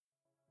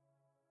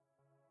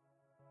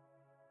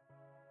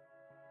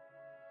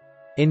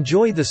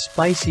Enjoy the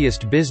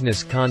spiciest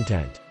business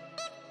content.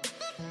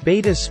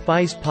 Beta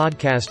Spice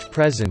Podcast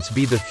presents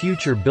Be the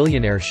Future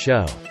Billionaire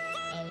Show.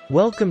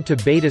 Welcome to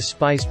Beta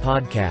Spice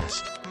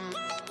Podcast.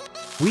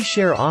 We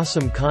share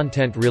awesome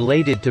content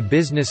related to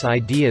business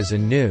ideas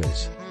and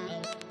news.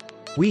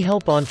 We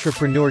help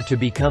entrepreneur to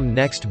become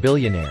next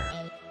billionaire.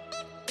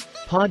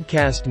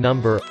 Podcast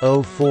number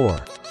 04.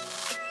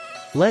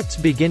 Let's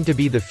begin to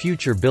be the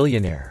future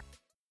billionaire.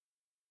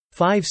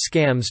 5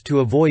 scams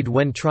to avoid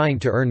when trying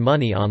to earn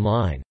money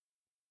online.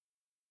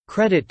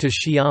 Credit to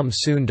Shyam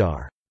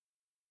Sundar.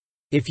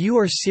 If you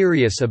are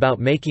serious about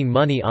making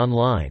money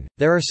online,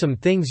 there are some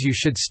things you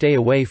should stay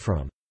away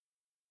from.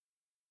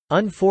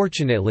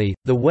 Unfortunately,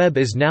 the web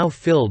is now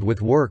filled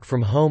with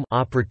work-from-home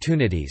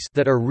opportunities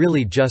that are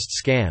really just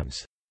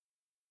scams.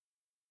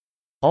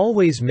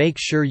 Always make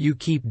sure you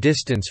keep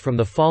distance from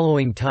the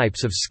following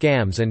types of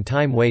scams and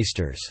time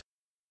wasters.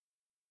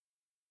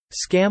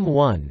 Scam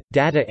 1: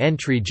 Data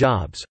entry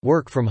jobs,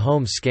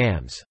 work-from-home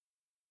scams.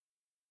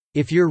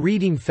 If you're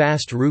reading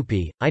Fast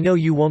Rupee, I know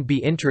you won't be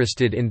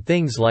interested in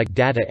things like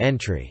data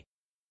entry.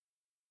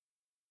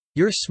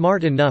 You're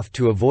smart enough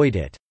to avoid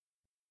it.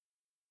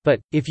 But,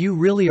 if you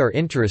really are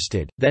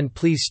interested, then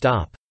please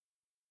stop.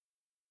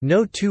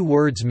 No 2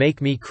 words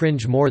make me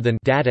cringe more than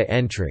data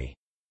entry.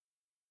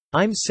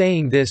 I'm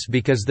saying this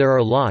because there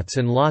are lots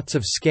and lots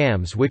of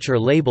scams which are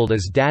labeled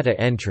as data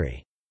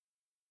entry.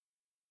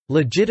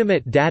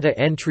 Legitimate data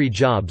entry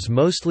jobs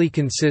mostly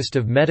consist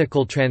of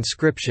medical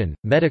transcription,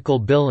 medical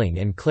billing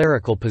and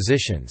clerical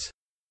positions.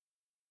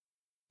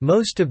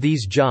 Most of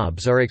these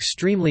jobs are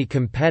extremely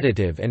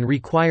competitive and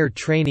require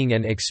training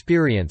and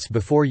experience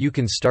before you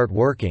can start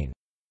working.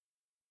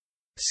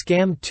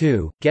 Scam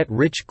 2: Get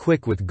rich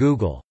quick with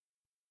Google.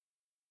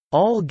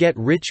 All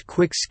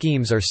get-rich-quick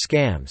schemes are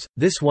scams,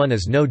 this one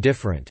is no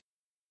different.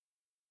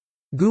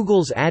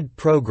 Google's ad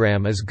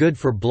program is good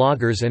for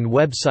bloggers and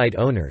website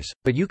owners,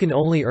 but you can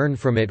only earn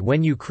from it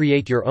when you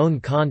create your own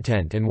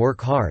content and work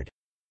hard.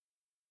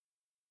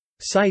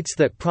 Sites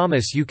that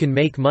promise you can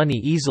make money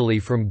easily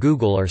from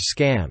Google are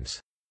scams.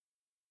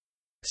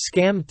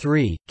 Scam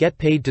 3: Get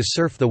paid to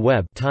surf the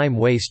web, time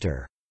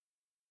waster.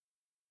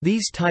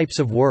 These types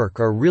of work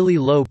are really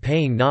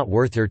low-paying, not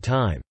worth your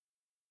time.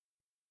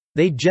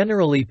 They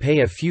generally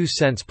pay a few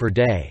cents per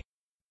day.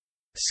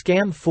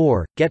 Scam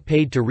 4: Get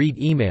paid to read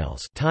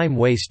emails, time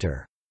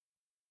waster.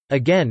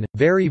 Again,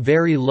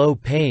 very low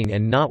paying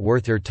and not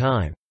worth your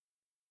time.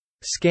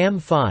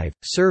 Scam 5: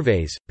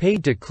 Surveys,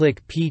 paid to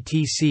click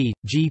PTC,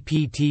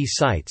 GPT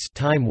sites,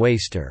 time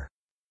waster.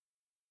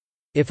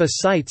 If a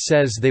site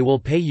says they will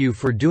pay you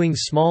for doing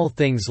small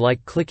things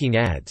like clicking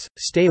ads,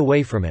 stay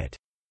away from it.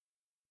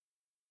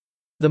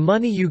 The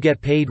money you get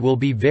paid will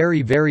be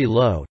very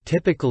low,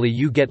 typically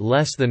you get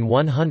less than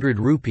 100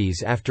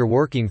 rupees after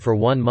working for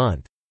 1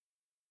 month.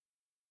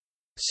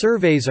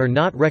 Surveys are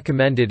not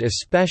recommended,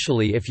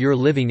 especially if you're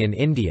living in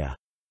India.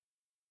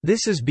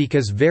 This is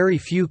because very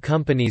few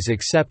companies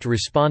accept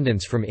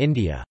respondents from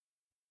India.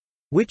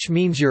 Which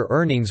means your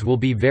earnings will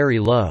be very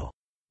low.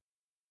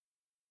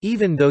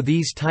 Even though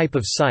these type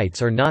of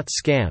sites are not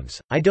scams,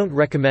 I don't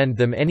recommend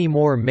them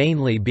anymore,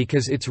 mainly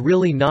because it's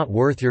really not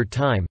worth your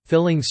time,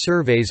 filling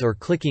surveys or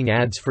clicking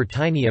ads for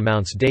tiny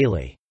amounts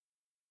daily.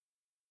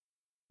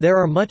 There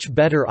are much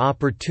better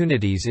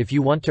opportunities if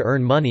you want to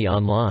earn money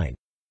online.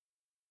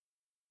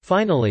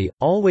 Finally,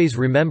 always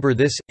remember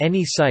this: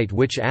 any site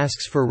which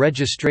asks for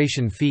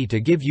registration fee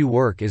to give you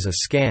work is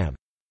a scam.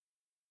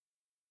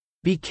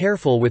 Be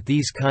careful with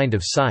these kind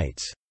of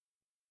sites.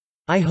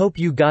 I hope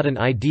you got an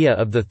idea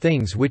of the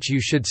things which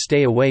you should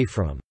stay away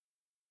from.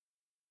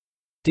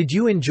 Did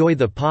you enjoy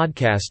the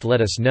podcast? Let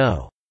us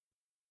know.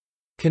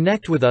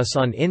 Connect with us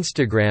on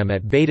Instagram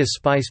at Beta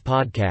Spice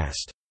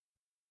Podcast.